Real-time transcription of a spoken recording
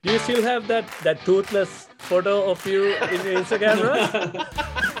Do you still have that toothless photo of you in your Instagram, Russ?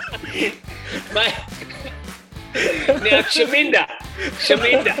 Mate. Now, Shaminda,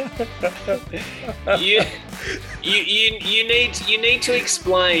 you need to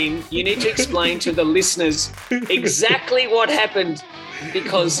explain to the listeners exactly what happened,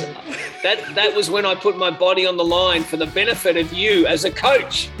 because that was when I put my body on the line for the benefit of you as a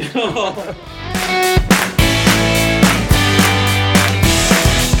coach.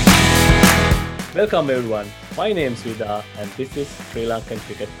 Welcome everyone. My name is Vida and this is Sri Lankan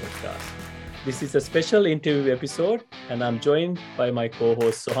Cricket Podcast. This is a special interview episode and I'm joined by my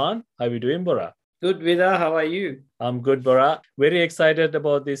co-host Sohan. How are you doing, Bora? Good, Vida. How are you? I'm good, Bora. Very excited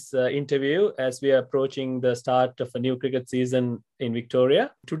about this interview as we are approaching the start of a new cricket season in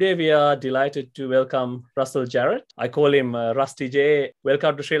Victoria. Today, we are delighted to welcome Russell Jarrett. I call him Rusty J.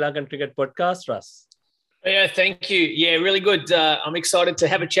 Welcome to Sri Lankan Cricket Podcast, Russ. Yeah, thank you. Yeah, really good. I'm excited to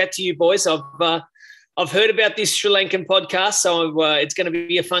have a chat to you boys. I've heard about this Sri Lankan podcast, so it's going to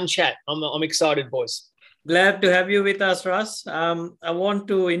be a fun chat. I'm excited, boys. Glad to have you with us, Russ. I want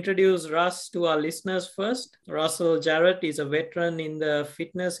to introduce Russ to our listeners first. Russell Jarrett is a veteran in the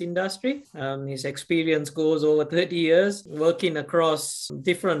fitness industry. His experience goes over 30 years, working across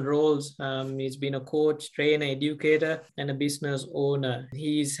different roles. He's been a coach, trainer, educator, and a business owner.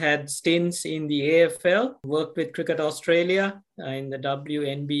 He's had stints in the AFL, worked with Cricket Australia, in the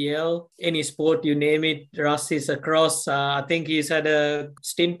WNBL, any sport, you name it, Russ is across. I think he's had a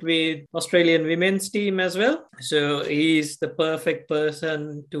stint with Australian women's team as well. So he's the perfect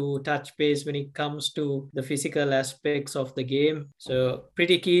person to touch base when it comes to the physical aspects of the game. So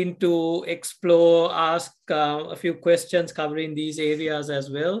pretty keen to explore, ask a few questions covering these areas as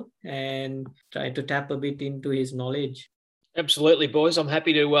well and try to tap a bit into his knowledge. Absolutely, boys. I'm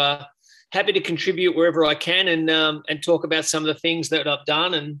happy to contribute wherever I can and talk about some of the things that I've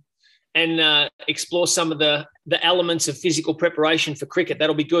done and explore some of the elements of physical preparation for cricket.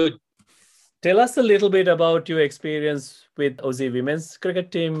 That'll be good. Tell us a little bit about your experience with Aussie women's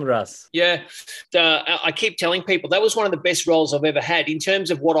cricket team, Russ. Yeah, I keep telling people that was one of the best roles I've ever had in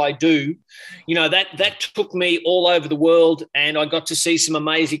terms of what I do. You know, that took me all over the world and I got to see some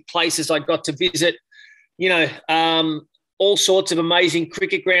amazing places. I got to visit, all sorts of amazing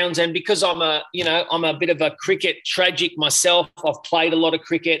cricket grounds. And because I'm a bit of a cricket tragic myself, I've played a lot of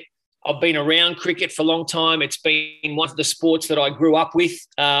cricket. I've been around cricket for a long time. It's been one of the sports that I grew up with.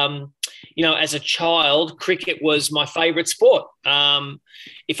 As a child, cricket was my favourite sport.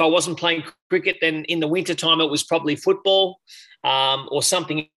 If I wasn't playing cricket, then in the wintertime, it was probably football or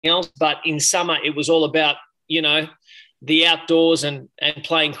something else. But in summer, it was all about, the outdoors and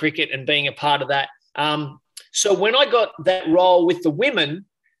playing cricket and being a part of that. So when I got that role with the women,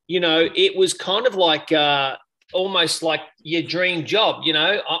 it was kind of like almost like your dream job.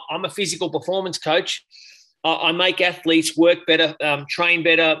 I'm a physical performance coach. I make athletes work better, train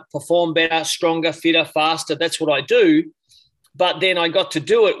better, perform better, stronger, fitter, faster. That's what I do. But then I got to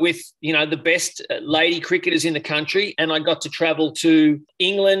do it with, the best lady cricketers in the country. And I got to travel to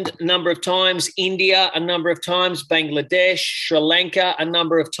England a number of times, India a number of times, Bangladesh, Sri Lanka a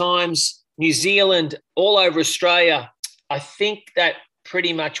number of times, New Zealand, all over Australia. I think that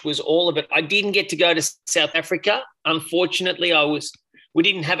pretty much was all of it. I didn't get to go to South Africa. Unfortunately, we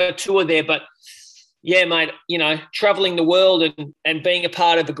didn't have a tour there, but yeah, mate, traveling the world and being a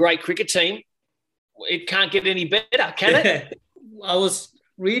part of a great cricket team, it can't get any better, can it? I was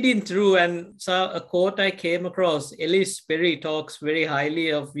reading through and saw a quote I came across. Ellis Perry talks very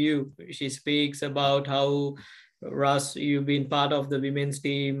highly of you. She speaks about how, Russ, you've been part of the women's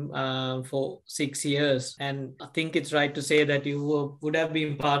team for 6 years. And I think it's right to say that you would have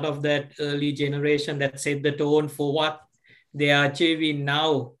been part of that early generation that set the tone for what they are achieving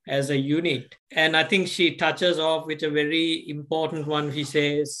now as a unit. And I think she touches off with a very important one. She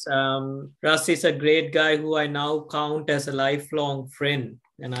says, Russ is a great guy who I now count as a lifelong friend.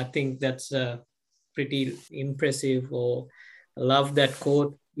 And I think that's pretty impressive. Or I love that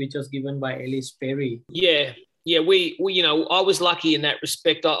quote, which was given by Ellis Perry. Yeah, we I was lucky in that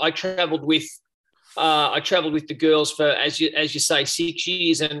respect. I travelled with the girls for, as you say, 6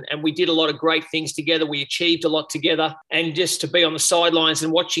 years, and we did a lot of great things together. We achieved a lot together, and just to be on the sidelines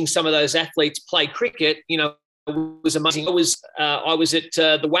and watching some of those athletes play cricket, was amazing. I was at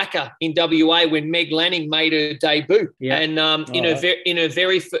the WACA in WA when Meg Lanning made her debut, and in her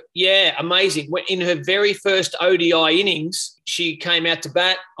very amazing. In her very first ODI innings, she came out to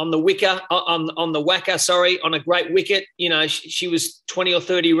bat on the WACA, on a great wicket. She was 20 or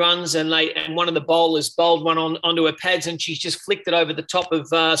 30 runs, and one of the bowlers bowled one onto her pads, and she just flicked it over the top of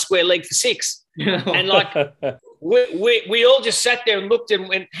square leg for 6. And we all just sat there and looked and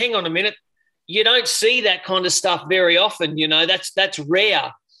went, hang on a minute. You don't see that kind of stuff very often. That's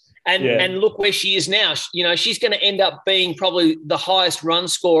rare. And look where she is now. She's going to end up being probably the highest run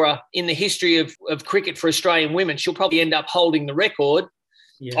scorer in the history of cricket for Australian women. She'll probably end up holding the record.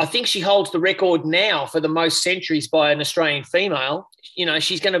 Yeah. I think she holds the record now for the most centuries by an Australian female.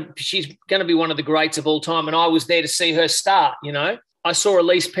 She's going to be one of the greats of all time. And I was there to see her start. I saw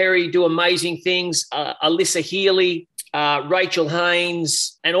Elise Perry do amazing things. Alyssa Healy, Rachel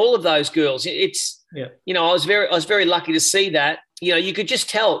Haynes, and all of those girls. I was very lucky to see that. You could just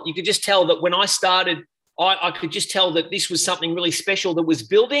tell. You could just tell that when I started, I could just tell that this was something really special that was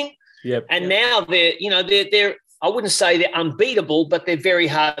building. Yep. And now they're I wouldn't say they're unbeatable, but they're very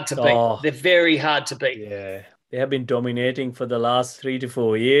hard to beat. They're very hard to beat. Yeah. They have been dominating for the last 3 to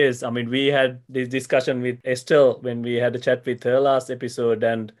 4 years. I mean, we had this discussion with Estelle when we had a chat with her last episode.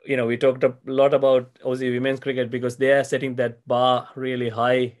 And, we talked a lot about Aussie women's cricket because they are setting that bar really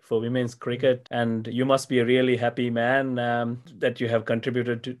high for women's cricket. And you must be a really happy man that you have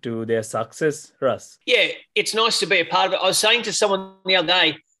contributed to their success, Russ. Yeah, it's nice to be a part of it. I was saying to someone the other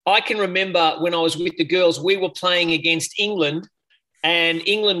day, I can remember when I was with the girls, we were playing against England. And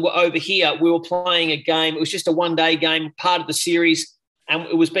England were over here. We were playing a game. It was just a one-day game, part of the series, and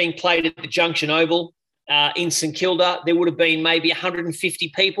it was being played at the Junction Oval in St Kilda. There would have been maybe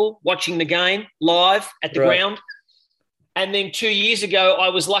 150 people watching the game live at the ground. And then 2 years ago, I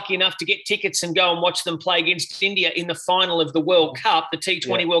was lucky enough to get tickets and go and watch them play against India in the final of the World Cup, the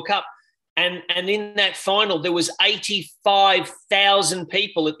T20 World Cup. And in that final, there was 85,000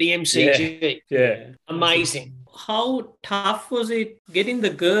 people at the MCG. Yeah. Amazing. How tough was it getting the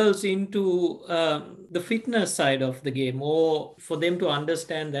girls into the fitness side of the game, or for them to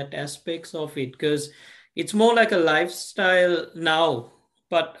understand that aspects of it? Because it's more like a lifestyle now.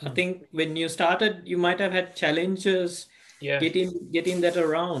 But I think when you started, you might have had challenges getting that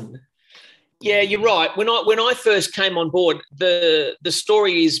around. Yeah, you're right. When I first came on board, the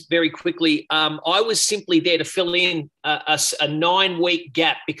story is very quickly. I was simply there to fill in a 9-week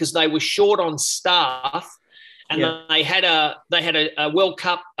gap because they were short on staff. And they had a World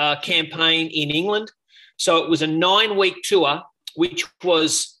Cup campaign in England. So it was a 9-week tour, which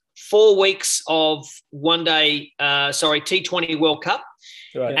was 4 weeks of T20 World Cup.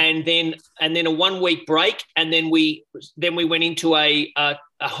 Right. And then a 1 week break. And then we went into a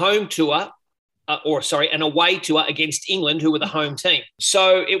home tour, an away tour against England, who were the home team.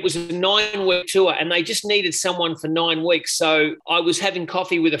 So it was a 9-week tour and they just needed someone for 9 weeks. So I was having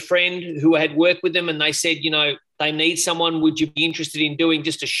coffee with a friend who had worked with them and they said, they need someone. Would you be interested in doing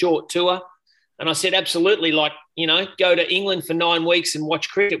just a short tour? And I said, absolutely. Go to England for 9 weeks and watch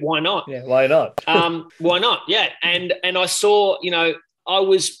cricket. Why not? Yeah, why not? Why not? Yeah. And I saw, I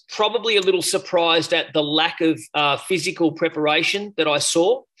was probably a little surprised at the lack of physical preparation that I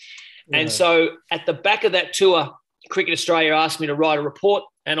saw. And so at the back of that tour, Cricket Australia asked me to write a report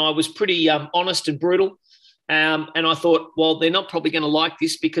and I was pretty honest and brutal. And I thought, well, they're not probably going to like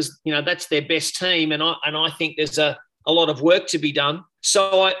this because, that's their best team. And I think there's a lot of work to be done.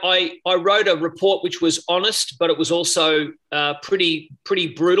 So I wrote a report which was honest, but it was also pretty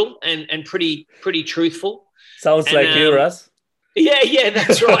brutal and pretty truthful. Sounds like you, Russ. Yeah,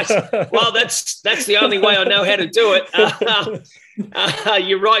 that's right. Well, that's the only way I know how to do it.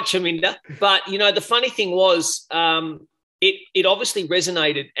 You're right, Chaminda. But, the funny thing was it obviously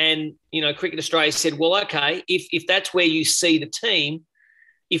resonated and, Cricket Australia said, well, okay, if that's where you see the team,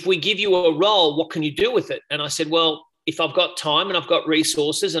 if we give you a role, what can you do with it? And I said, well, if I've got time and I've got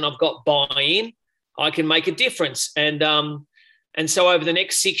resources and I've got buy-in, I can make a difference. And so over the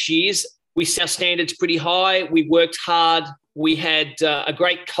next 6 years, we set our standards pretty high. We worked hard. We had a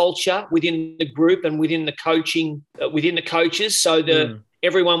great culture within the group and within the coaching, within the coaches. So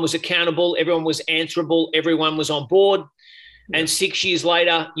everyone was accountable, everyone was answerable, everyone was on board. And 6 years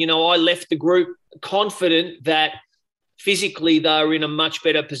later, I left the group confident that physically they were in a much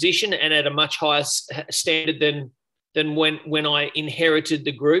better position and at a much higher standard than when I inherited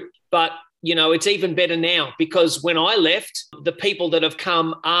the group. But, it's even better now because when I left, the people that have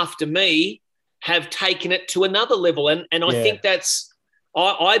come after me have taken it to another level. And I think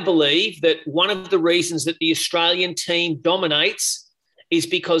I believe that one of the reasons that the Australian team dominates is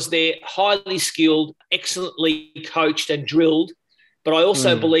because they're highly skilled, excellently coached and drilled. But I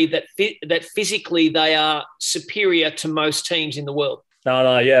also believe that physically they are superior to most teams in the world.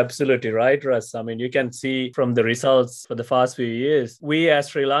 No, you're absolutely right, Russ. I mean, you can see from the results for the past few years, we as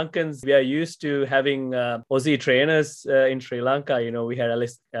Sri Lankans, we are used to having Aussie trainers in Sri Lanka. We had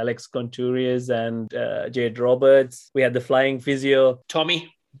Alex Conturiers and Jade Roberts. We had the flying physio.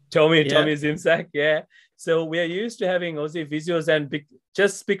 Tommy Zimzak, yeah. So we are used to having Aussie physios, and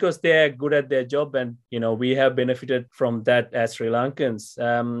just because they're good at their job, and we have benefited from that as Sri Lankans.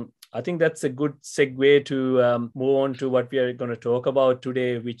 I think that's a good segue to move on to what we are going to talk about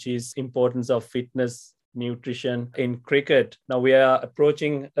today, which is importance of fitness, nutrition in cricket. Now we are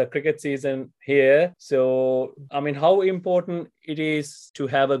approaching a cricket season here. So, how important it is to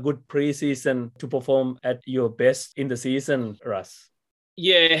have a good pre-season to perform at your best in the season, Russ?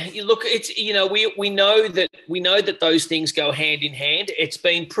 Yeah, look, it's we know that those things go hand in hand. It's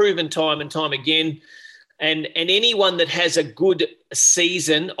been proven time and time again. And anyone that has a good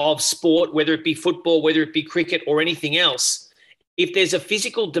season of sport, whether it be football, whether it be cricket or anything else, if there's a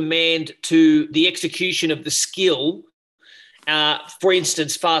physical demand to the execution of the skill, for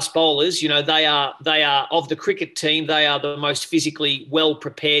instance, fast bowlers, they are of the cricket team, they are the most physically well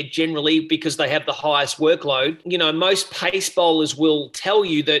prepared generally because they have the highest workload. Most pace bowlers will tell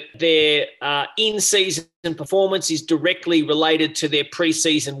you that their in-season performance is directly related to their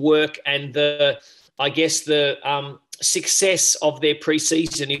pre-season work and the success of their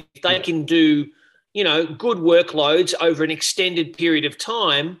pre-season. If they can do, good workloads over an extended period of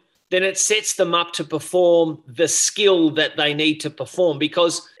time, then it sets them up to perform the skill that they need to perform.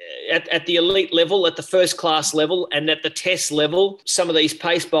 Because at the elite level, at the first class level, and at the test level, some of these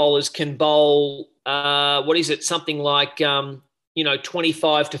pace bowlers can bowl, something like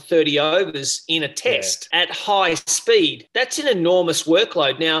 25 to 30 overs in a test at high speed. That's an enormous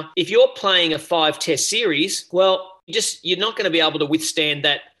workload. Now, if you're playing a 5-test series, well, you're not going to be able to withstand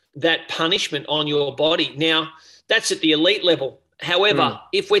that punishment on your body. Now, that's at the elite level. However,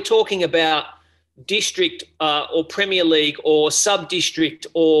 if we're talking about district or Premier League or sub-district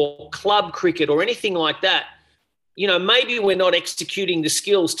or club cricket or anything like that, maybe we're not executing the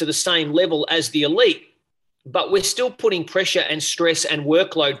skills to the same level as the elite, but we're still putting pressure and stress and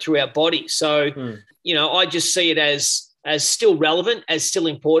workload through our body. So, I just see it as still relevant, as still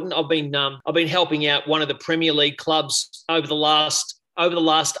important. I've been helping out one of the Premier League clubs over the last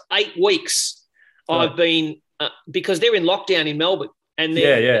 8 weeks. Right. I've been because they're in lockdown in Melbourne, and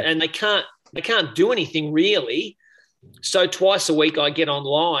and they can't do anything really. So twice a week I get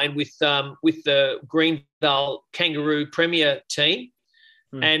online with the Greenvale Kangaroo Premier team.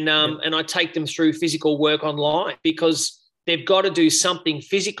 And I take them through physical work online because they've got to do something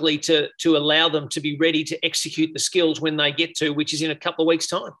physically to allow them to be ready to execute the skills when they get to, which is in a couple of weeks'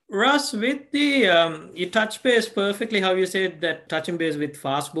 time. Russ, with the you touch base perfectly how you said that touching base with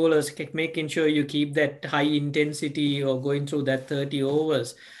fast bowlers, making sure you keep that high intensity or going through that 30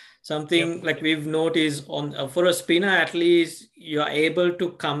 overs. Something like we've noticed for a spinner, at least you're able to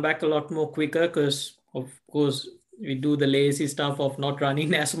come back a lot more quicker because, of course, we do the lazy stuff of not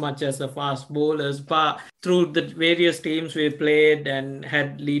running as much as the fast bowlers. But through the various teams we played and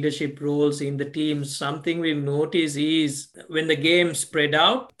had leadership roles in the teams, something we've noticed is when the game spread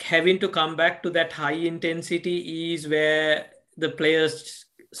out, having to come back to that high intensity is where the players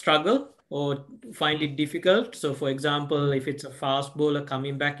struggle or find it difficult. So, for example, if it's a fast bowler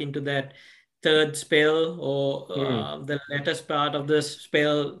coming back into that third spell or the latest part of the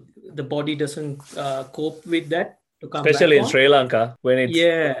spell, the body doesn't cope with that. Especially in Sri Lanka when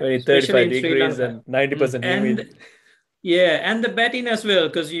it's 35 degrees and 90% humid. And the batting as well,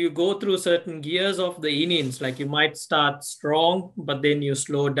 because you go through certain gears of the innings. Like you might start strong, but then you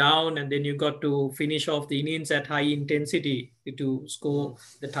slow down, and then you got to finish off the innings at high intensity to score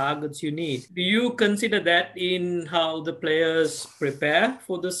the targets you need. Do you consider that in how the players prepare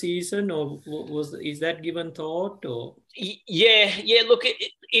for the season, or is that given thought? Or Look,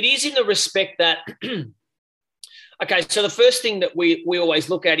 it is in the respect that. Okay, so the first thing that we always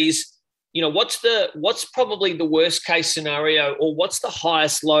look at is, what's probably the worst case scenario, or what's the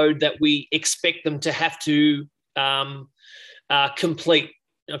highest load that we expect them to have to complete.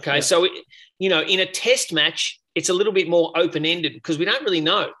 Okay, so in a test match, it's a little bit more open-ended because we don't really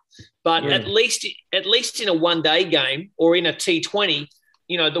know. But at least in a one-day game or in a T20,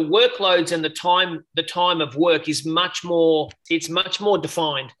 the workloads and the time of work is much more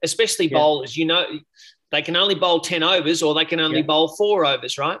defined, especially bowlers. They can only bowl 10 overs or they can only bowl 4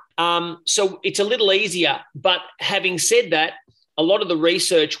 overs, right? So it's a little easier. But having said that, a lot of the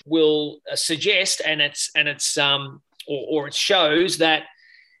research will suggest, and it shows that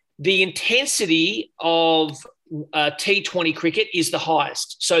the intensity of T20 cricket is the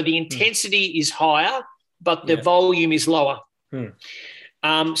highest. So the intensity is higher, but the volume is lower.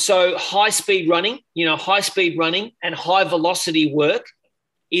 So high-speed running and high-velocity work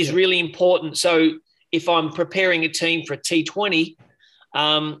is really important. So if I'm preparing a team for a T20,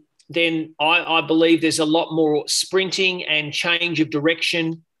 then I believe there's a lot more sprinting and change of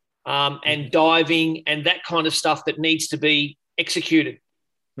direction and diving and that kind of stuff that needs to be executed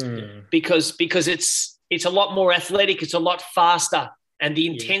because it's a lot more athletic, it's a lot faster, and the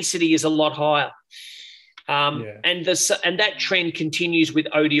intensity is a lot higher. And that trend continues with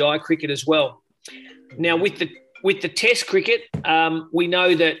ODI cricket as well. Now, with the Test cricket, we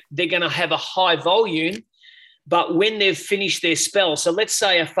know that they're going to have a high volume, but when they've finished their spell, so let's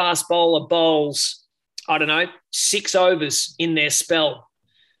say a fast bowler bowls, 6 overs in their spell.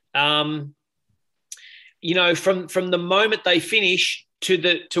 From the moment they finish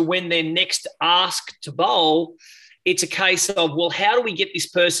to when they're next asked to bowl, it's a case of, well, how do we get this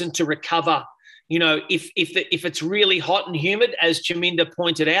person to recover? If it's really hot and humid, as Chaminda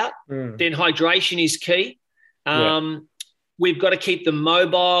pointed out, then hydration is key. We've got to keep them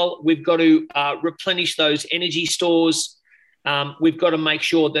mobile. We've got to replenish those energy stores. We've got to make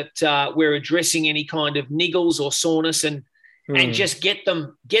sure that we're addressing any kind of niggles or soreness and just get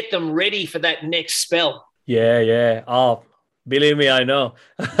them ready for that next spell. Yeah. Oh, believe me, I know.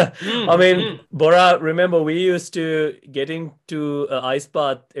 Bora, remember we used to get into an ice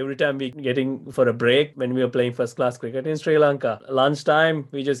bath every time we getting for a break when we were playing first class cricket in Sri Lanka. Lunchtime,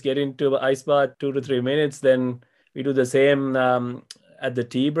 we just get into an ice bath 2 to 3 minutes. Then we do the same at the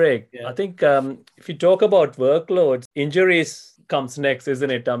tea break. Yeah. I think if you talk about workloads, injuries comes next,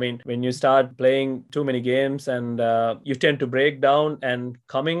 isn't it? When you start playing too many games and you tend to break down, and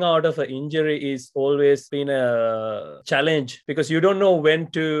coming out of an injury is always been a challenge because you don't know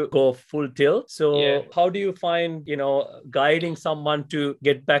when to go full tilt. So how do you find, guiding someone to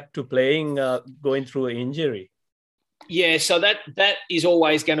get back to playing going through an injury? Yeah, so that is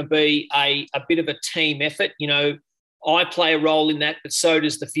always going to be a bit of a team effort. I play a role in that, but so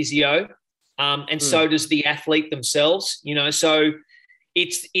does the physio. And so does the athlete themselves, So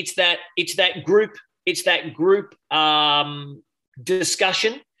it's that group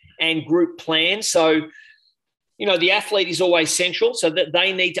discussion and group plan. So the athlete is always central, so that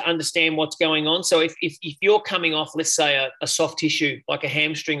they need to understand what's going on. So if you're coming off, let's say a soft tissue like a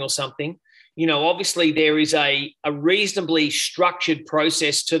hamstring or something, obviously there is a reasonably structured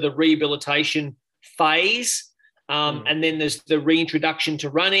process to the rehabilitation phase. And then there's the reintroduction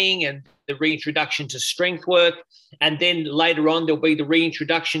to running and the reintroduction to strength work. And then later on, there'll be the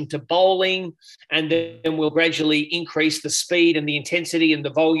reintroduction to bowling. And then we'll gradually increase the speed and the intensity and the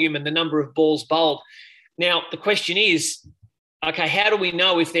volume and the number of balls bowled. Now, the question is, okay, how do we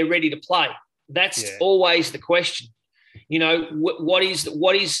know if they're ready to play? That's always the question.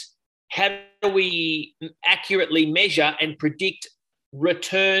 How do we accurately measure and predict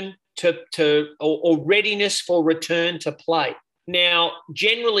return or readiness for return to play? Now,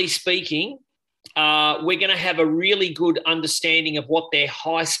 generally speaking, we're going to have a really good understanding of what their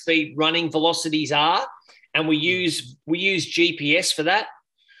high-speed running velocities are, and we use GPS for that.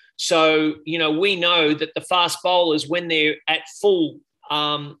 So, we know that the fast bowlers, when they're at full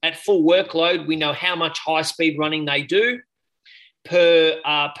workload, we know how much high-speed running they do per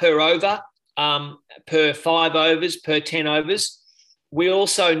over, per 5 overs, per 10 overs. We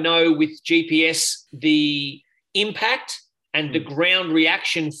also know with GPS the impact and the ground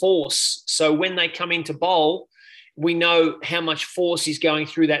reaction force. So when they come into bowl, we know how much force is going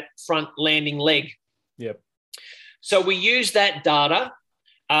through that front landing leg. Yep. So we use that data,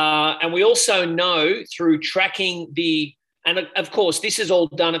 and we also know through tracking and of course this is all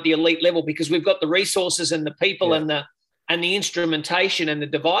done at the elite level because we've got the resources and the people and the instrumentation and the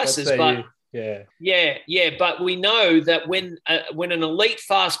devices. But we know that when an elite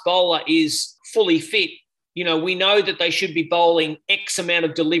fast bowler is fully fit, we know that they should be bowling X amount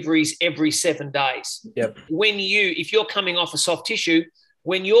of deliveries every 7 days. Yep. If you're coming off a soft tissue,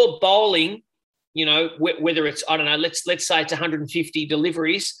 when you're bowling, whether it's, let's say it's 150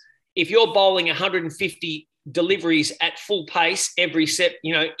 deliveries. If you're bowling 150 deliveries at full pace every set,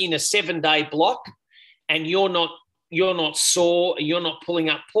 in a 7-day block, and you're not sore, you're not pulling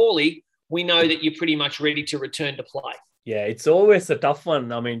up poorly, we know that you're pretty much ready to return to play. Yeah, it's always a tough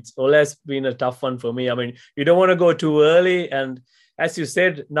one. It's always been a tough one for me. You don't want to go too early. And as you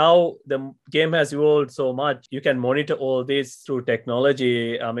said, now the game has evolved so much. You can monitor all this through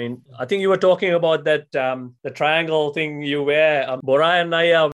technology. I think you were talking about that, the triangle thing you wear. Bora and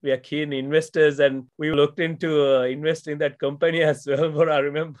I we are keen investors, and we looked into investing in that company as well. Bora,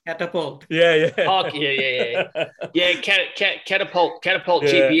 remember? Catapult. Yeah. Oh, yeah. Yeah, Catapult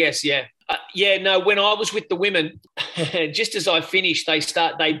GPS, yeah. When I was with the women, just as I finished,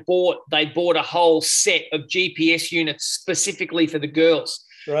 they bought a whole set of GPS units specifically for the girls.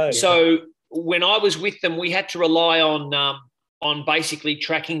 Right. So when I was with them, we had to rely on basically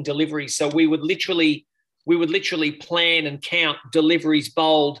tracking deliveries. So we would literally plan and count deliveries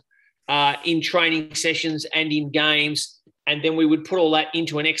bowled in training sessions and in games. And then we would put all that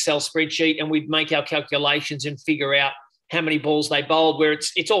into an Excel spreadsheet and we'd make our calculations and figure out how many balls they bowled, where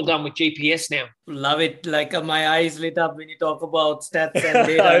it's all done with GPS now. Love it. Like my eyes lit up when you talk about stats and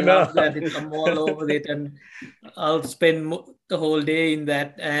data. I love that. I'm all over it, and I'll spend the whole day in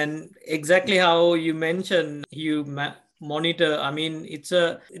that. And exactly how you mentioned, you monitor. I mean, it's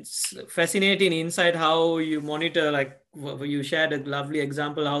fascinating insight how you monitor. Like you shared a lovely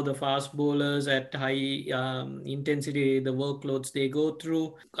example how the fast bowlers at high intensity, the workloads they go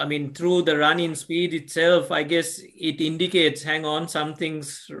through. I mean, through the running speed itself, I guess it indicates, hang on,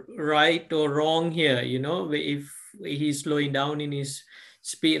 something's right or wrong here. You know, if he's slowing down in his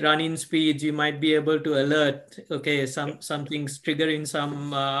running speeds, you might be able to alert, okay, something's triggering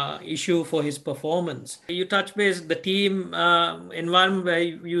some issue for his performance. You touch base the team environment where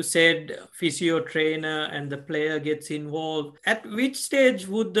you said physio trainer and the player gets involved. At which stage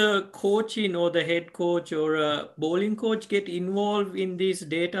would the coach or the head coach or a bowling coach get involved in these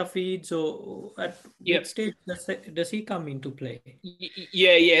data feeds, or at which stage does he come into play?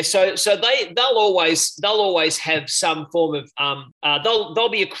 Yeah. So they'll always have some form of they'll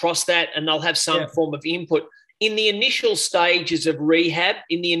be across that, and they'll have some form of input in the initial stages of rehab,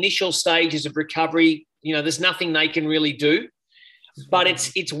 in the initial stages of recovery. You know, there's nothing they can really do, but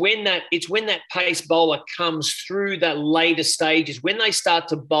it's when that pace bowler comes through that later stages, when they start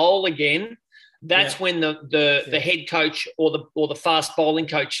to bowl again, that's when the head coach or the fast bowling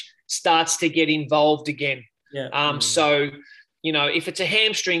coach starts to get involved again. So, you know, if it's a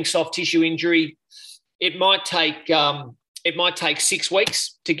hamstring soft tissue injury, it might take 6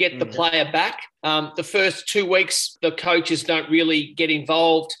 weeks to get the player back. The first 2 weeks, the coaches don't really get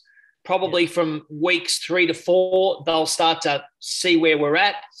involved. Probably from weeks 3 to 4, they'll start to see where we're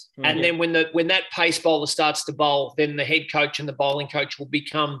at. And then when that pace bowler starts to bowl, then the head coach and the bowling coach will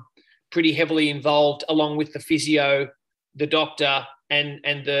become pretty heavily involved, along with the physio, the doctor, and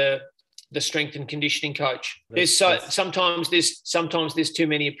the strength and conditioning coach. Sometimes there's too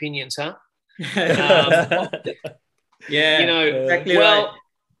many opinions, huh? You know, exactly. Well, right.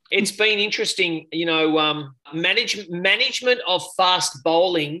 It's been interesting. You know, management of fast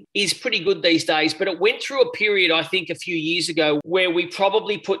bowling is pretty good these days, but it went through a period, I think, a few years ago where we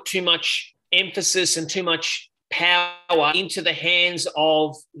probably put too much emphasis and too much power into the hands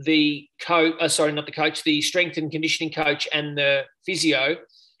of the the strength and conditioning coach and the physio.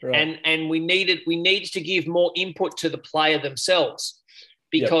 Right. And we needed to give more input to the player themselves,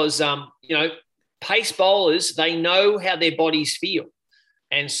 because you know, pace bowlers, they know how their bodies feel.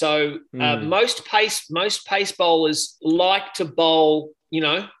 And so most pace bowlers like to bowl, you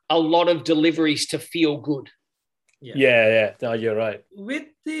know, a lot of deliveries to feel good. Yeah. No, you're right. With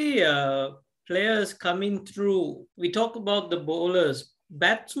the players coming through, we talk about the bowlers.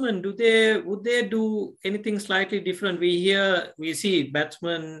 Batsmen, would they do anything slightly different? We see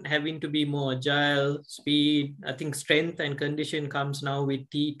batsmen having to be more agile, speed. I think strength and condition comes now with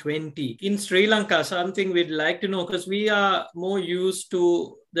T20. In Sri Lanka, something we'd like to know, because we are more used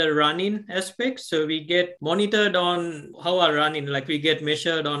to the running aspect. So we get monitored on how our running, like we get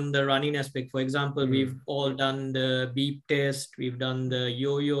measured on the running aspect. For example, we've all done the beep test, we've done the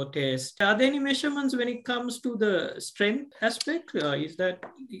yo-yo test. Are there any measurements when it comes to the strength aspect? Is that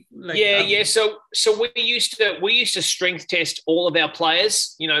like So we used to strength test all of our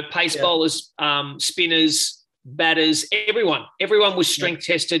players, you know, pace bowlers, spinners, batters, everyone was strength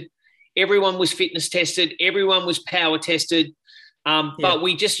tested, everyone was fitness tested, everyone was power tested. But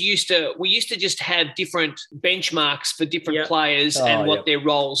we used to just have different benchmarks for different players and what their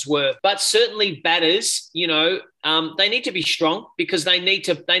roles were. But certainly batters, you know, they need to be strong because they need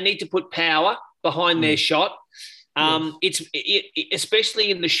to put power behind their shot. It's especially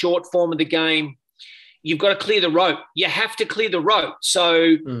in the short form of the game, you've got to clear the rope. You have to clear the rope. So,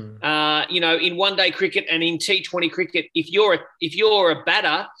 you know, in one-day cricket and in T20 cricket, if you're a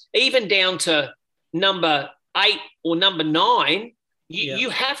batter, even down to number 8 or number 9, you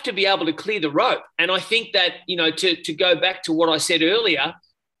have to be able to clear the rope. And I think that, you know, to go back to what I said earlier,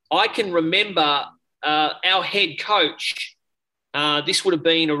 I can remember our head coach, this would have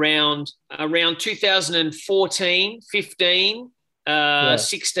been around 2014, 15,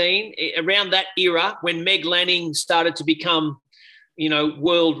 16, around that era when Meg Lanning started to become, you know,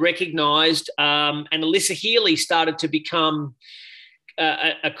 world recognised, and Alyssa Healy started to become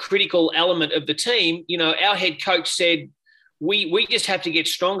a critical element of the team. You know, our head coach said, we just have to get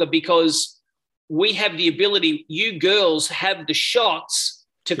stronger because we have the ability. You girls have the shots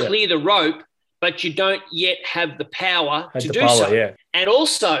to clear the rope, but you don't yet have the power to do so. Yeah. And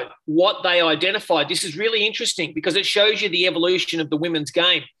also what they identified, this is really interesting because it shows you the evolution of the women's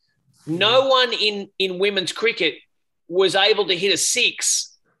game. no one in women's cricket was able to hit a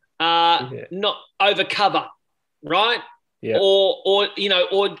six, not over cover, right? Yeah. Or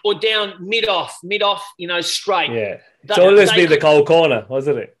down mid off, straight. Yeah. It's always been the cow corner,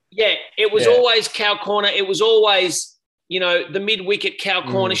 wasn't it? Yeah, it was always cow corner. It was always, the mid wicket cow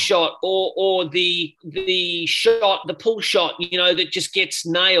corner shot or the shot, the pull shot, that just gets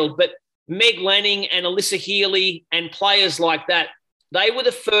nailed. But Meg Lanning and Alyssa Healy and players like that, they were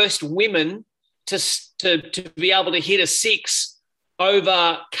the first women to be able to hit a six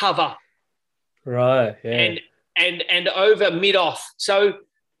over cover. Right. Yeah. And over mid off. So,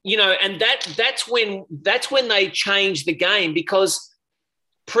 and that's when they changed the game, because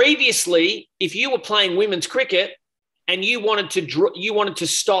previously, if you were playing women's cricket and you wanted to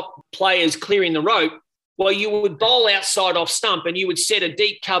stop players clearing the rope, well, you would bowl outside off stump and you would set a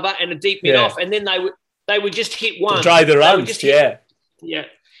deep cover and a deep mid off, and then they would just hit one. To try the runs, yeah.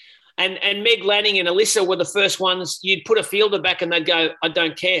 And Meg Lanning and Alyssa were the first ones. You'd put a fielder back and they'd go, I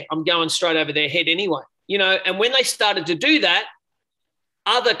don't care. I'm going straight over their head anyway. And when they started to do that,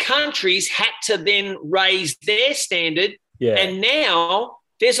 other countries had to then raise their standard. Yeah. And now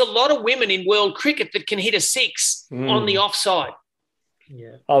there's a lot of women in world cricket that can hit a six on the offside.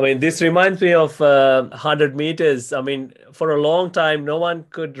 Yeah. I mean, this reminds me of 100 meters. I mean, for a long time, no one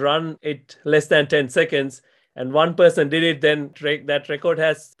could run it less than 10 seconds. And one person did it, then that record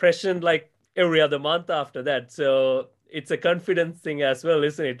has freshened like every other month after that. So it's a confidence thing as well,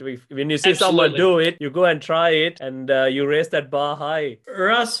 isn't it? When you see someone do it, you go and try it and you raise that bar high.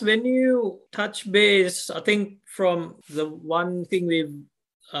 Russ, when you touch base, I think from the one thing we've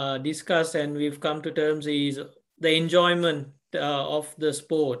discussed and we've come to terms is the enjoyment of the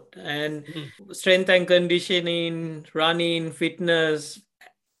sport and strength and conditioning, running, fitness.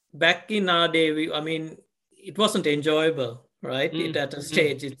 Back in our day, it wasn't enjoyable, right? At a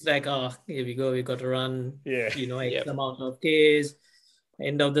stage, it's like, here we go, we got to run, X amount of Ks.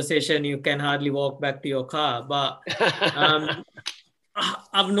 End of the session, you can hardly walk back to your car. But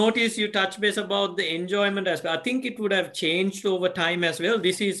I've noticed you touch base about the enjoyment aspect. I think it would have changed over time as well.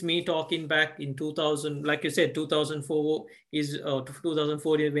 This is me talking back in 2000, like you said, 2004 is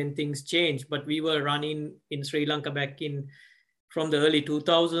 2014 when things changed. But we were running in Sri Lanka back from the early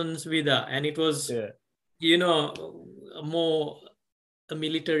 2000s with her, and it was a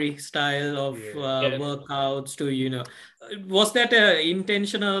military style of workouts to, was that an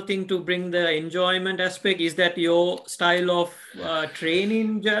intentional thing to bring the enjoyment aspect? Is that your style of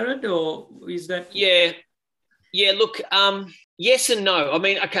training, Jared, or is that? Yeah. Look, yes and no. I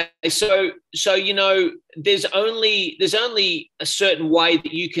mean, okay. So, there's only a certain way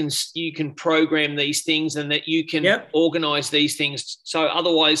that you can program these things and that you can organize these things. So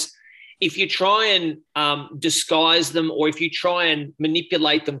otherwise, if you try and disguise them or if you try and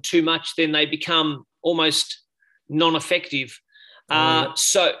manipulate them too much, then they become almost non-effective.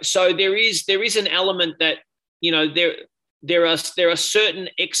 So there is an element that, there are certain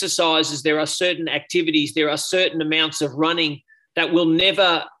exercises, there are certain activities, there are certain amounts of running that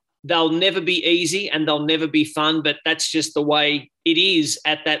they'll never be easy and they'll never be fun, but that's just the way it is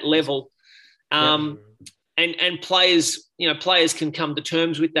at that level. And players can come to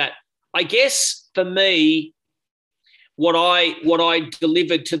terms with that. I guess for me, what I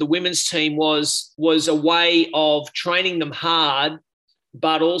delivered to the women's team was a way of training them hard,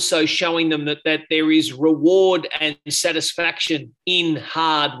 but also showing them that there is reward and satisfaction in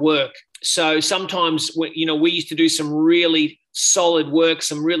hard work. So sometimes, we used to do some really solid work,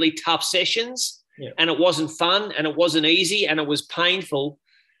 some really tough sessions, and it wasn't fun and it wasn't easy and it was painful.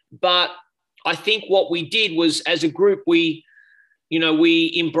 But I think what we did was, as a group, we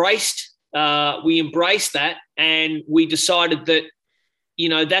embraced that, and we decided that,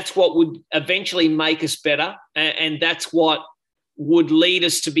 that's what would eventually make us better, and that's what would lead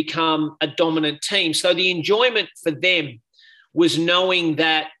us to become a dominant team. So the enjoyment for them was knowing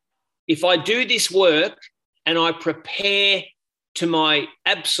that if I do this work and I prepare to my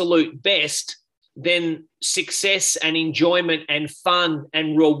absolute best, then success and enjoyment and fun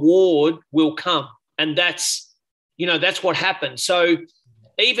and reward will come. And that's what happened. So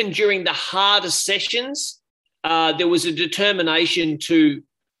even during the hardest sessions, there was a determination to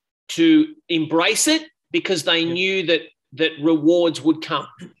embrace it because they knew that rewards would come,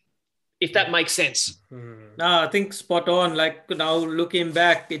 if that makes sense. No, I think spot on. Like now looking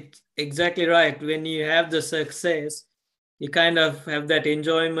back, it's exactly right. When you have the success, you kind of have that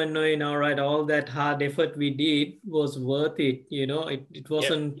enjoyment knowing, all right, all that hard effort we did was worth it. It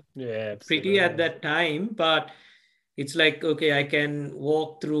wasn't pretty at that time, but it's like, okay, I can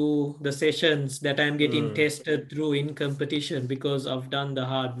walk through the sessions that I'm getting tested through in competition because I've done the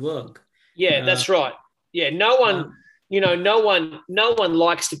hard work. Yeah, that's right. Yeah, no one, no one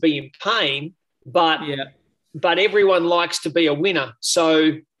likes to be in pain, but everyone likes to be a winner.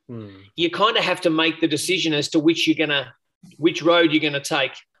 So you kind of have to make the decision as to which road you're gonna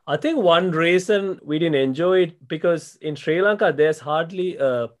take. I think one reason we didn't enjoy it because in Sri Lanka there's hardly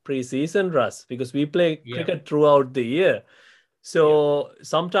a pre-season, Russ, because we play cricket throughout the year. So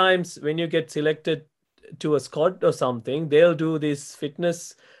sometimes when you get selected to a squad or something, they'll do these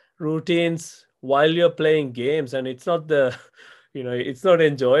fitness routines while you're playing games, and it's not it's not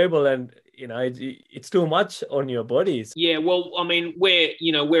enjoyable, and it's too much on your bodies. Yeah, well, I mean, we're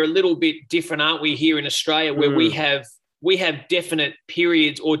a little bit different, aren't we, here in Australia, where we have definite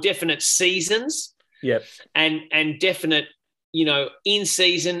periods or definite seasons. Yep. And definite, in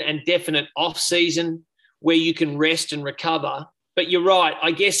season and definite off season where you can rest and recover. But you're right.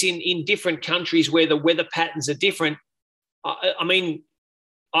 I guess in different countries where the weather patterns are different, I mean,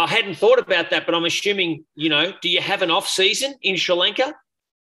 I hadn't thought about that, but I'm assuming, do you have an off season in Sri Lanka?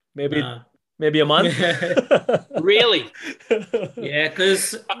 Maybe a month. Really? Yeah,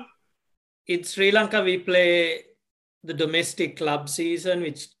 because in Sri Lanka, we play the domestic club season,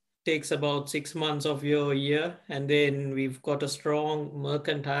 which takes about 6 months of your year. And then we've got a strong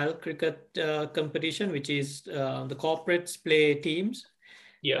mercantile cricket competition, which is the corporates play teams.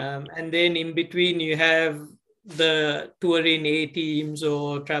 Yeah. And then in between, you have the touring A teams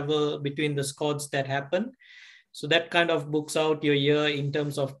or travel between the squads that happen. So that kind of books out your year in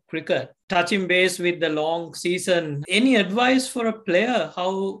terms of cricket. Touching base with the long season, any advice for a player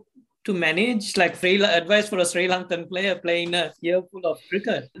how to manage, like advice for a Sri Lankan player playing a year full of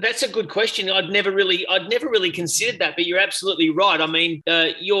cricket? That's a good question. I'd never really considered that, but you're absolutely right. I mean,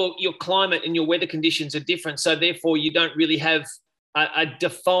 your climate and your weather conditions are different, so therefore you don't really have a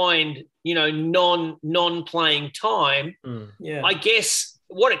defined, non-playing time. Yeah. I guess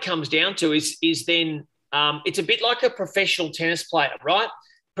what it comes down to is then it's a bit like a professional tennis player, right?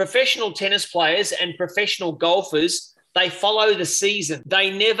 Professional tennis players and professional golfers, they follow the season. They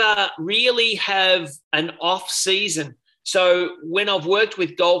never really have an off season. So when I've worked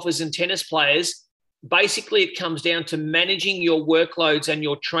with golfers and tennis players, basically it comes down to managing your workloads and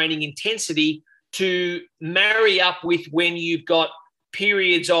your training intensity to marry up with when you've got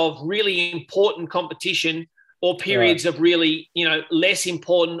periods of really important competition or periods of really, less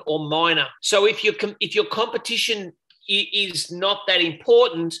important or minor. So if your competition is not that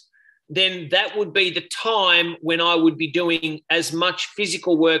important, then that would be the time when I would be doing as much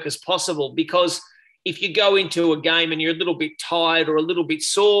physical work as possible. Because if you go into a game and you're a little bit tired or a little bit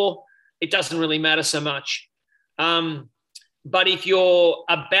sore, it doesn't really matter so much. But if you're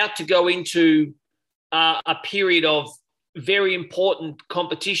about to go into a period of very important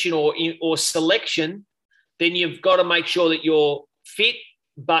competition or selection, then you've got to make sure that you're fit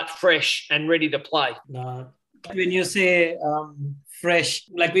but fresh and ready to play. When you say fresh,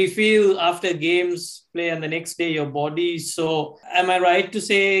 like we feel after games play and the next day your body. So am I right to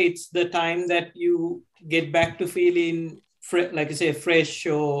say it's the time that you get back to feeling, like you say, fresh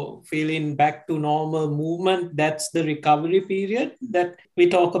or feeling back to normal movement? That's the recovery period that we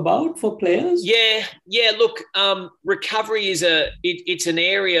talk about for players? Yeah. Look, recovery is it's an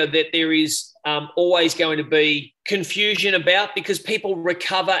area that there is always going to be confusion about because people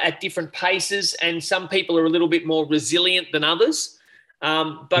recover at different paces and some people are a little bit more resilient than others.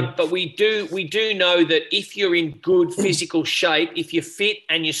 But we do know that if you're in good physical shape, if you're fit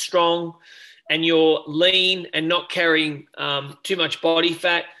and you're strong and you're lean and not carrying too much body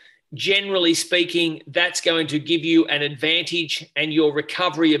fat, generally speaking, that's going to give you an advantage and your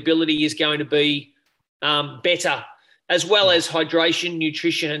recovery ability is going to be better, as well as hydration,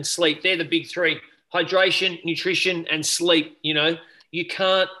 nutrition, and sleep. They're the big three: hydration, nutrition, and sleep. You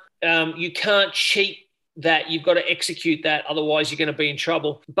can't cheat that. You've got to execute that. Otherwise, you're going to be in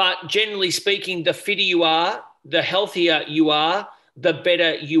trouble. But generally speaking, the fitter you are, the healthier you are, the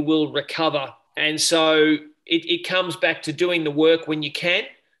better you will recover. And so it comes back to doing the work when you can,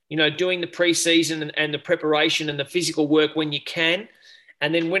 doing the pre-season and the preparation and the physical work when you can.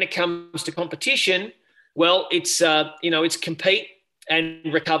 And then when it comes to competition, well, it's compete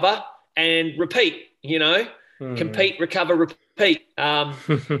and recover and repeat, compete, recover, repeat.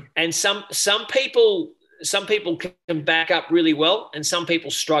 And some people can back up really well and some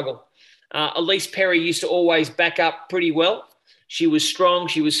people struggle. Elise Perry used to always back up pretty well. She was strong,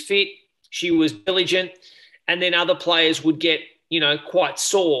 she was fit, she was diligent. And then other players would get, quite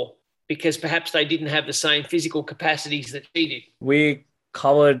sore because perhaps they didn't have the same physical capacities that she did. We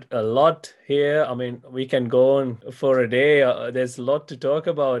covered a lot here. I mean, we can go on for a day. There's a lot to talk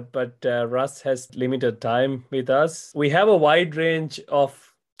about, but Russ has limited time with us. We have a wide range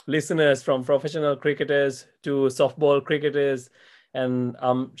of listeners, from professional cricketers to softball cricketers, and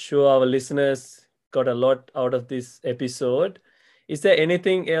I'm sure our listeners got a lot out of this episode. Is there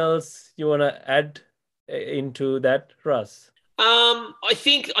anything else you want to add into that, Russ? I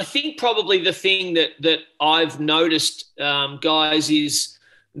think probably the thing that I've noticed, guys, is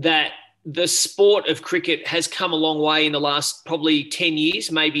that the sport of cricket has come a long way in the last probably 10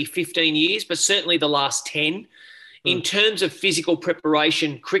 years, maybe 15 years, but certainly the last 10. In terms of physical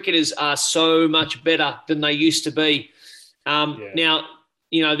preparation, cricketers are so much better than they used to be. Now,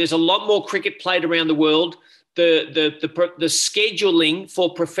 there's a lot more cricket played around the world. The scheduling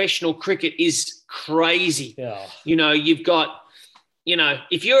for professional cricket is crazy. Yeah. You've got,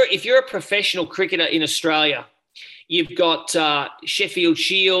 if you're a professional cricketer in Australia, you've got Sheffield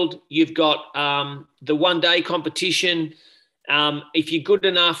Shield, you've got the one-day competition. If you're good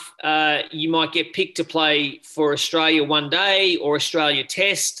enough, you might get picked to play for Australia one day or Australia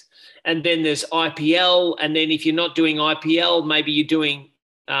Test. And then there's IPL. And then if you're not doing IPL, maybe you're doing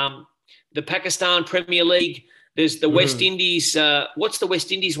the Pakistan Premier League. There's the West Indies. What's the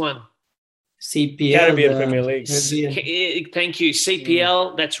West Indies one? CPL. Caribbean Premier League. Thank you.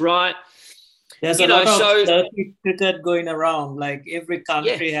 CPL, that's right. There's a lot of circuit cricket going around. Like every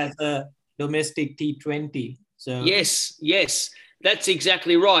country has a domestic T20. So Yes, that's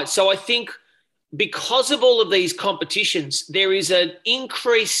exactly right. So I think because of all of these competitions, there is an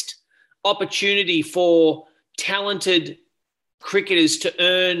increased opportunity for talented cricketers to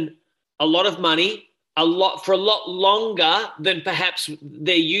earn a lot of money, for a lot longer than perhaps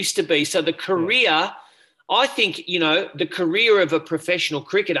there used to be. So the career, I think, the career of a professional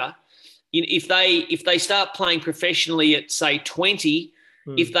cricketer, if they start playing professionally at, say, 20,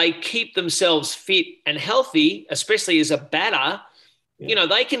 if they keep themselves fit and healthy, especially as a batter,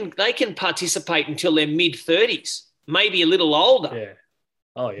 they can participate until their mid-30s, maybe a little older. Yeah.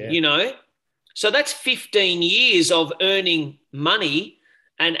 Oh, yeah. So that's 15 years of earning money,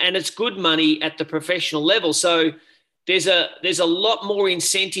 and it's good money at the professional level. So there's a lot more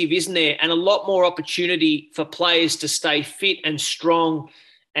incentive, isn't there, and a lot more opportunity for players to stay fit and strong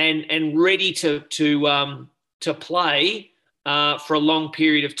and ready to play for a long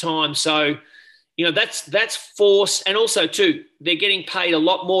period of time. So, that's forced. And also, too, they're getting paid a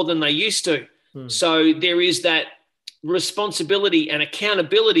lot more than they used to. So there is that responsibility and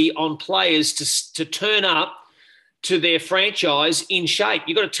accountability on players to turn up to their franchise in shape.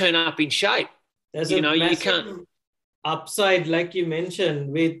 You've got to turn up in shape. There's you can't upside, like you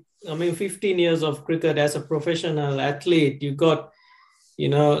mentioned, with 15 years of cricket as a professional athlete. You got,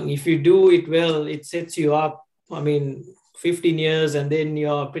 if you do it well, it sets you up. 15 years and then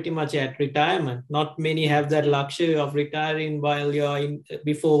you're pretty much at retirement. Not many have that luxury of retiring while you're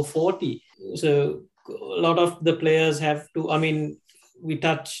before 40. So a lot of the players have to,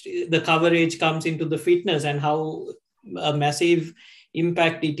 the coverage comes into the fitness and how a massive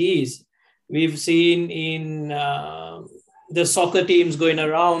impact it is. We've seen in the soccer teams going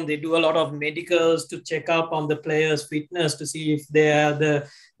around, they do a lot of medicals to check up on the players' fitness to see if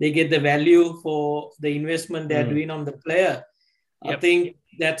they get the value for the investment they're doing on the player. Yep. I think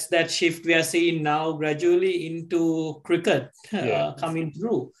that's that shift we are seeing now gradually into cricket coming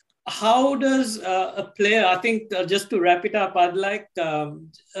through. How does a player, I think just to wrap it up, I'd like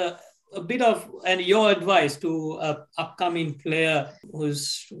a bit of your advice to an upcoming player who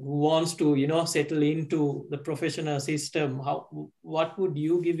wants to settle into the professional system. What would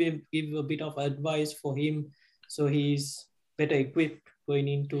you give a bit of advice for him so he's better equipped going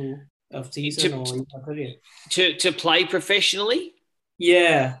into a season or in a career? To play professionally?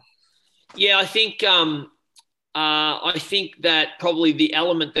 Yeah, I think that probably the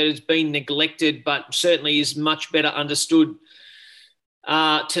element that has been neglected, but certainly is much better understood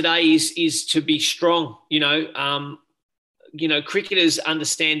today is to be strong. Cricketers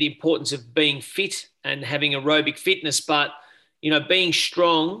understand the importance of being fit and having aerobic fitness, but being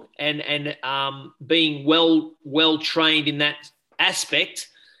strong and being well trained in that aspect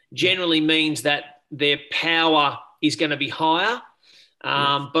generally means that their power is going to be higher,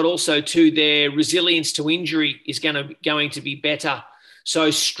 but also too their resilience to injury is going to be better. So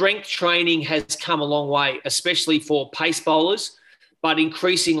strength training has come a long way, especially for pace bowlers, but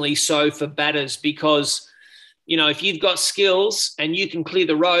increasingly so for batters, because, if you've got skills and you can clear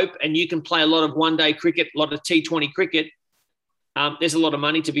the rope and you can play a lot of one-day cricket, a lot of T20 cricket, there's a lot of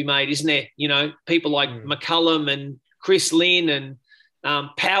money to be made, isn't there? People like McCullum and Chris Lynn and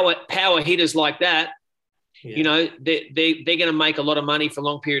power hitters like that, you know, they're going to make a lot of money for a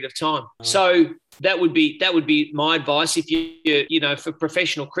long period of time. So that would be my advice. If you know, for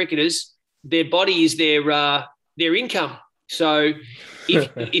professional cricketers, their body is their income. So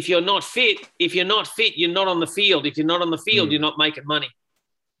if you're not fit, you're not on the field. If you're not on the field, you're not making money.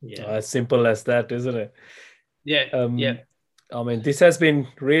 Yeah, as simple as that, isn't it? Yeah, yeah. I mean, this has been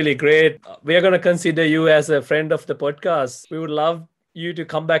really great. We are going to consider you as a friend of the podcast. We would love you to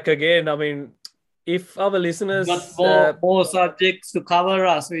come back again. I mean, if our listeners got more subjects to cover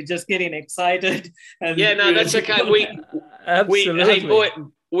us, we're just getting excited. And yeah, no, that's okay. Absolutely. Hey, boy,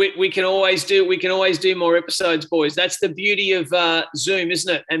 we can always do more episodes, boys. That's the beauty of Zoom,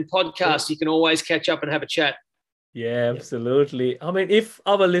 isn't it? And podcasts. You can always catch up and have a chat. Yeah, absolutely. I mean, if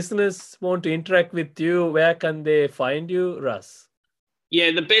our listeners want to interact with you, where can they find you, Russ?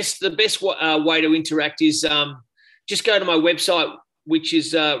 Yeah, the best way to interact is just go to my website, which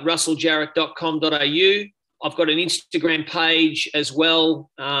is russelljarrett.com.au. I've got an Instagram page as well,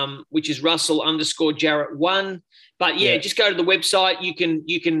 which is Russell_Jarrett1. But yeah, just go to the website. You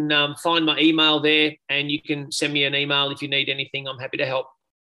can find my email there, and you can send me an email if you need anything. I'm happy to help.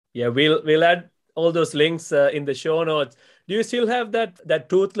 Yeah, we'll add all those links in the show notes. Do you still have that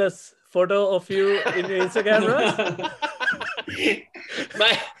toothless photo of you in your Instagram, Russ?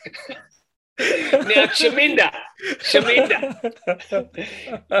 Mate. Now, Chaminda,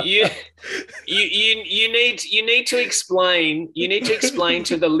 you need to explain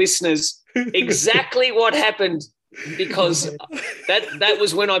to the listeners exactly what happened, because that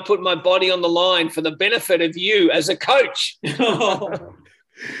was when I put my body on the line for the benefit of you as a coach.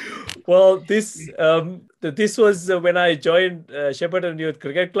 Well, this was when I joined Shepparton Youth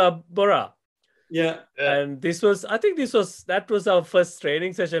Cricket Club, Bora. Yeah. And that was our first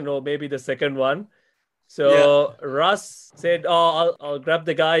training session, or maybe the second one. So Russ said, I'll grab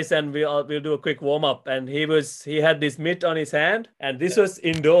the guys and we'll do a quick warm up. And he had this mitt on his hand, and this was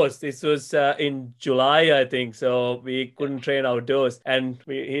indoors. This was in July, I think. So we couldn't train outdoors, and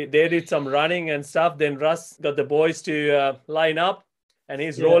they did some running and stuff. Then Russ got the boys to line up, and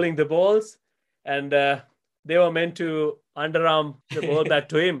he's rolling the balls, and they were meant to underarm the ball back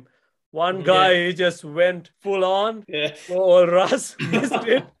to him. One guy, he just went full on. Yeah. Oh, Russ missed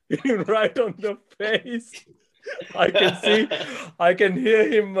it right on the face. I can hear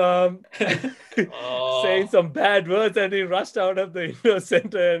him saying some bad words, and he rushed out of the indoor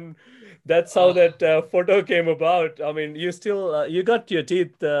center, and that's how that photo came about. I mean, you still you got your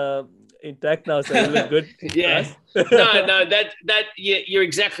teeth intact now, so you look good. Yeah. No, you're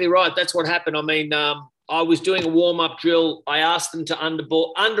exactly right. That's what happened. I mean, I was doing a warm-up drill. I asked them to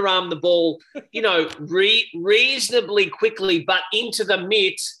underarm the ball, you know, reasonably quickly, but into the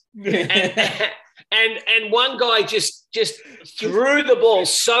mitt. And one guy just threw the ball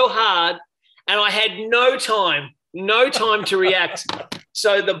so hard, and I had no time to react.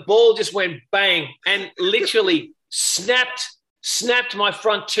 So the ball just went bang and literally snapped my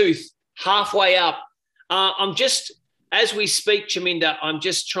front tooth halfway up. I'm just, as we speak, Chaminda, I'm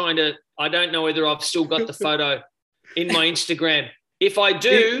just trying to, I don't know whether I've still got the photo in my Instagram. If I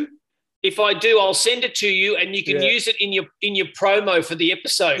do, I'll send it to you, and you can use it in your promo for the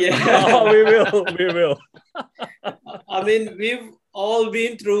episode. Yeah. We will. I mean, we've all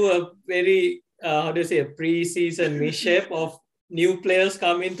been through a very, a pre-season mishap of new players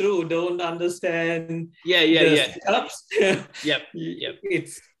coming through who don't understand. Steps. Yep.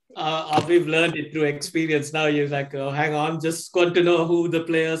 It's we've learned it through experience. Now you're like, oh, hang on, just got to know who the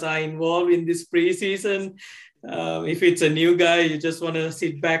players are involved in this pre-season. If it's a new guy, you just want to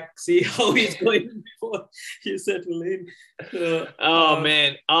sit back, see how he's going before you settle in.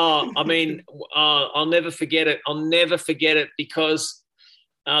 Man. I mean, I'll never forget it. Because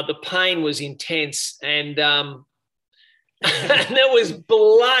the pain was intense, and there was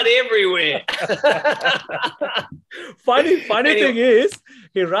blood everywhere. Funny thing is,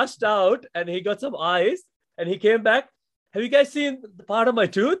 he rushed out and he got some ice, and he came back. Have you guys seen the part of my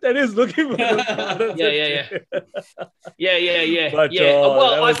tooth? And he's looking for the part of Yeah. But,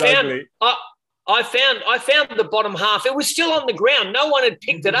 well, I found the bottom half. It was still on the ground. No one had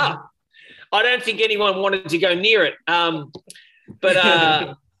picked it up. I don't think anyone wanted to go near it. But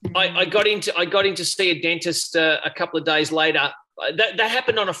I got in to see a dentist a couple of days later. That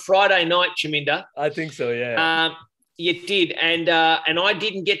happened on a Friday night, Chaminda. I think so, yeah. It did, and I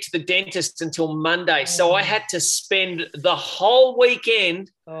didn't get to the dentist until Monday, so I had to spend the whole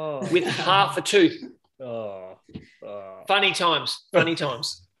weekend with half a tooth. Funny times.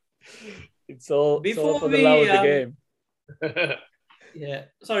 It's all for the love of the game. Yeah.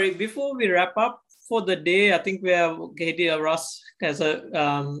 Sorry, before we wrap up, for the day. I think we have Russ has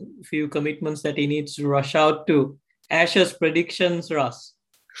a few commitments that he needs to rush out to. Ashes predictions, Russ.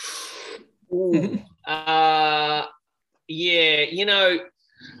 Yeah,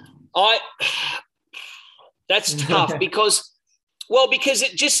 that's tough because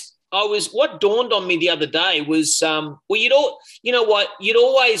what dawned on me the other day was, you'd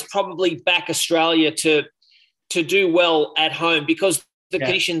always probably back Australia to do well at home because the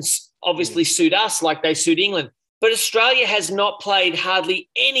conditions obviously suit us like they suit England. But Australia has not played hardly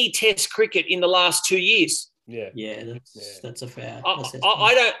any Test cricket in the last 2 years. That's a fair assessment.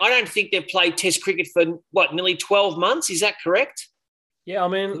 I don't think they've played Test cricket for nearly 12 months. Is that correct? Yeah, I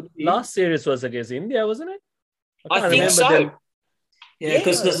mean, last series was against India, wasn't it? I think so. Yeah,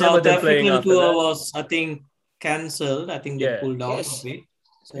 because the South African tour was, I think, cancelled. I think they pulled out of it.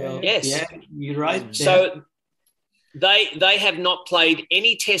 So, you're right. So they have not played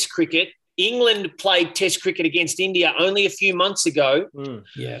any Test cricket. England played Test cricket against India only a few months ago.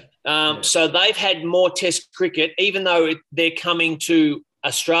 So they've had more Test cricket, even though they're coming to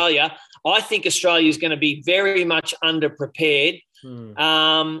Australia. I think Australia is going to be very much underprepared.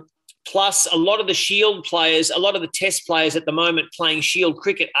 Plus, a lot of the Shield players, a lot of the Test players at the moment playing Shield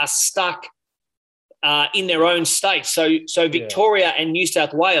cricket are stuck in their own state. So Victoria and New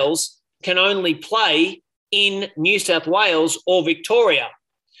South Wales can only play in New South Wales or Victoria.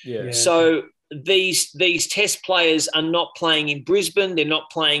 So these Test players are not playing in Brisbane. They're not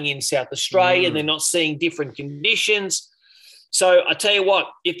playing in South Australia. They're not seeing different conditions. So I tell you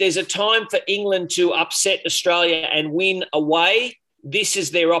what, if there's a time for England to upset Australia and win away, this is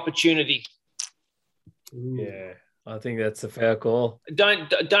their opportunity. Yeah, I think that's a fair call.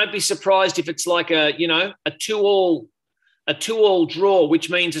 Don't be surprised if it's like a 2-all draw, which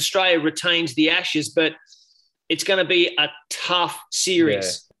means Australia retains the Ashes, but it's going to be a tough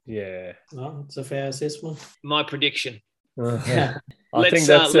series. Yeah. Well, it's a fair assessment. My prediction.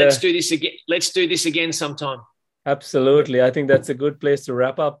 Let's do this again. Let's do this again sometime. Absolutely. I think that's a good place to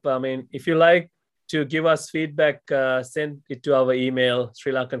wrap up. I mean, if you like to give us feedback, send it to our email,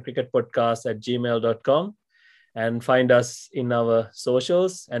 srilankancricketpodcast@gmail.com, and find us in our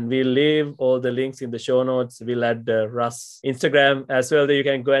socials. And we'll leave all the links in the show notes. We'll add Russ' Instagram as well, that you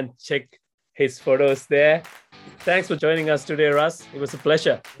can go and check his photos there. Thanks for joining us today, Russ. It was a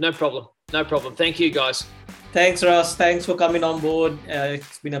pleasure. No problem. Thank you, guys. Thanks, Russ. Thanks for coming on board.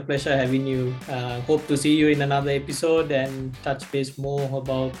 It's been a pleasure having you. Hope to see you in another episode and touch base more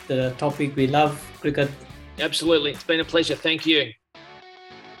about the topic we love, cricket. Absolutely. It's been a pleasure. Thank you.